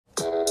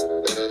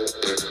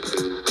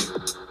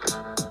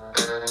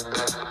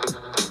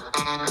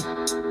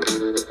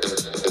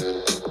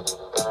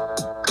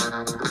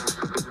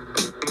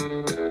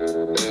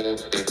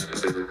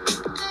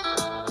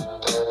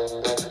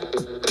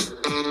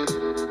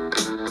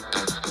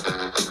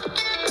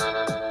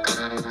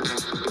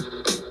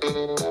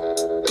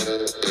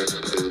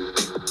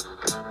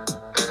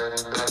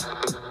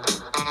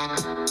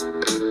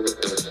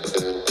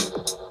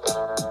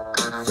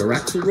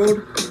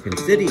Axlerod,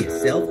 consider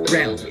yourself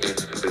grounded.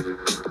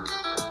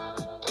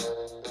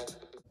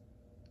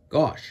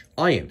 Gosh,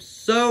 I am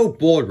so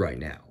bored right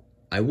now.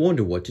 I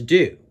wonder what to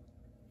do.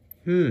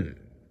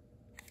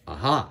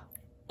 Aha,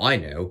 I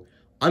know.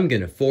 I'm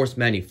gonna force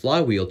Manny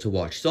Flywheel to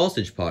watch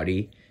Sausage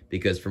Party,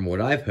 because from what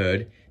I've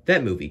heard,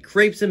 that movie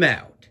creeps him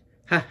out.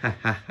 Ha ha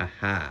ha ha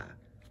ha.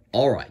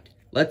 Alright,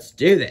 let's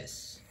do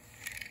this.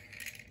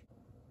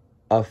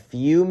 A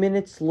few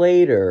minutes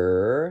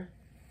later...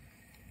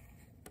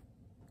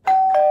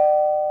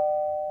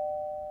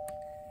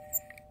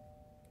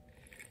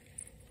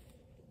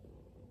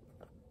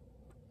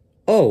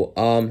 Oh,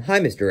 hi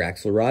Mr.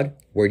 Axlerod.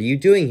 What are you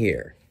doing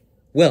here?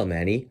 Well,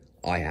 Manny,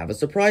 I have a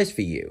surprise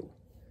for you.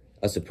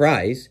 A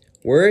surprise?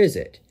 Where is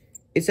it?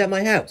 It's at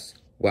my house.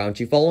 Why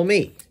don't you follow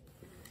me?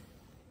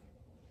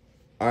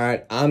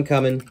 Alright, I'm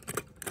coming.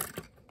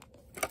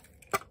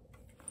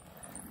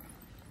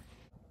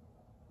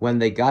 When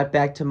they got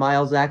back to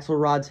Miles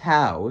Axlerod's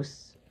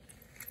house...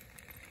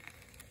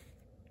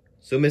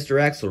 So, Mr.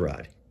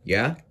 Axlerod,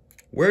 yeah?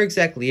 Where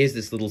exactly is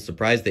this little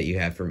surprise that you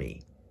have for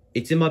me?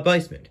 It's in my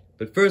basement,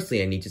 but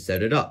firstly I need to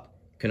set it up.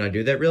 Can I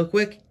do that real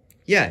quick?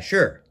 Yeah,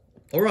 sure.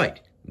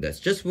 Alright, that's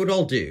just what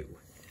I'll do.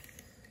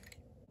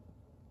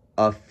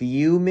 A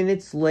few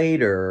minutes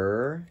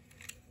later...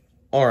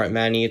 Alright,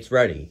 Manny, it's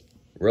ready.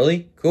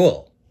 Really?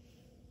 Cool.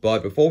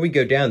 But before we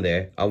go down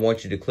there, I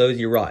want you to close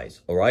your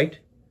eyes, alright?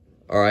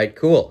 Alright,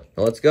 cool.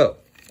 Now let's go.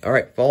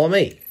 Alright, follow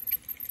me.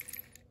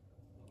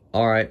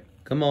 Alright,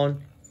 come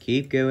on.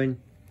 Keep going.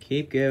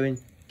 Keep going.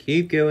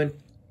 Keep going.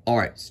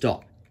 Alright,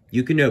 stop.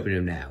 You can open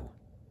them now.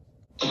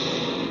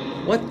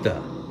 What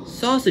the?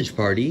 Sausage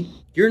Party?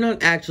 You're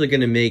not actually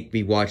gonna make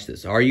me watch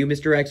this, are you,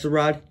 Mr.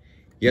 Axlerod?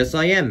 Yes,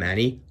 I am,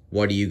 Manny.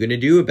 What are you gonna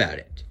do about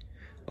it?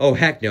 Oh,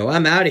 heck no,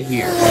 I'm out of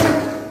here.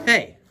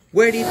 Hey,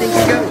 where do you think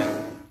you're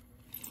going?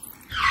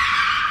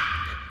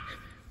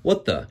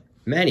 What the?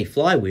 Manny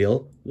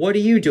Flywheel, what are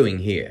you doing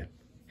here?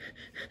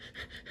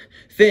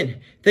 Finn,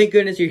 thank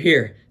goodness you're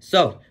here.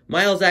 So,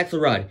 Miles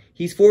Axlerod,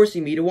 he's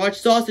forcing me to watch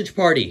Sausage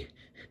Party.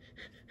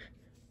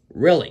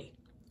 Really?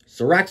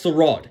 Sir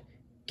Axlerod,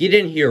 get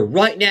in here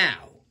right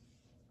now.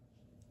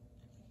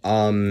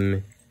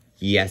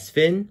 Yes,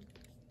 Finn?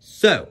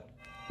 So,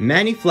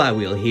 Manny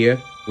Flywheel here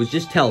was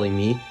just telling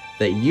me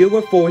that you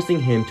were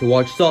forcing him to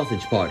watch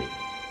Sausage Party.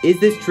 Is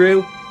this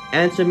true?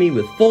 Answer me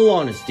with full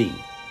honesty.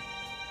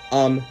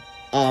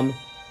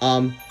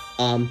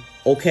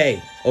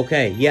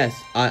 Okay,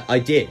 yes, I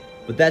did.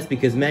 But that's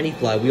because Manny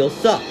Flywheel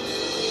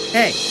sucks.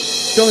 Hey,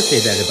 don't say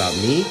that about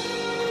me.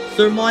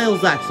 Sir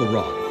Miles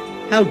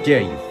Axlerod, how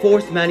dare you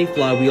force Manny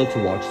Flywheel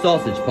to watch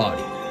Sausage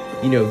Party?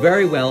 You know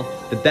very well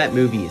that that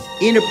movie is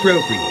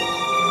inappropriate.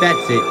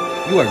 That's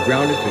it, you are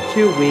grounded for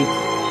 2 weeks,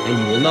 and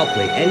you will not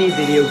play any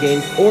video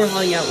games or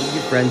hang out with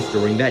your friends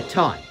during that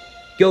time.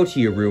 Go to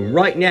your room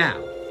right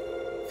now.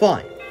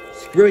 Fine,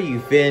 screw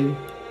you, Finn,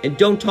 and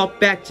don't talk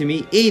back to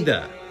me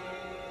either.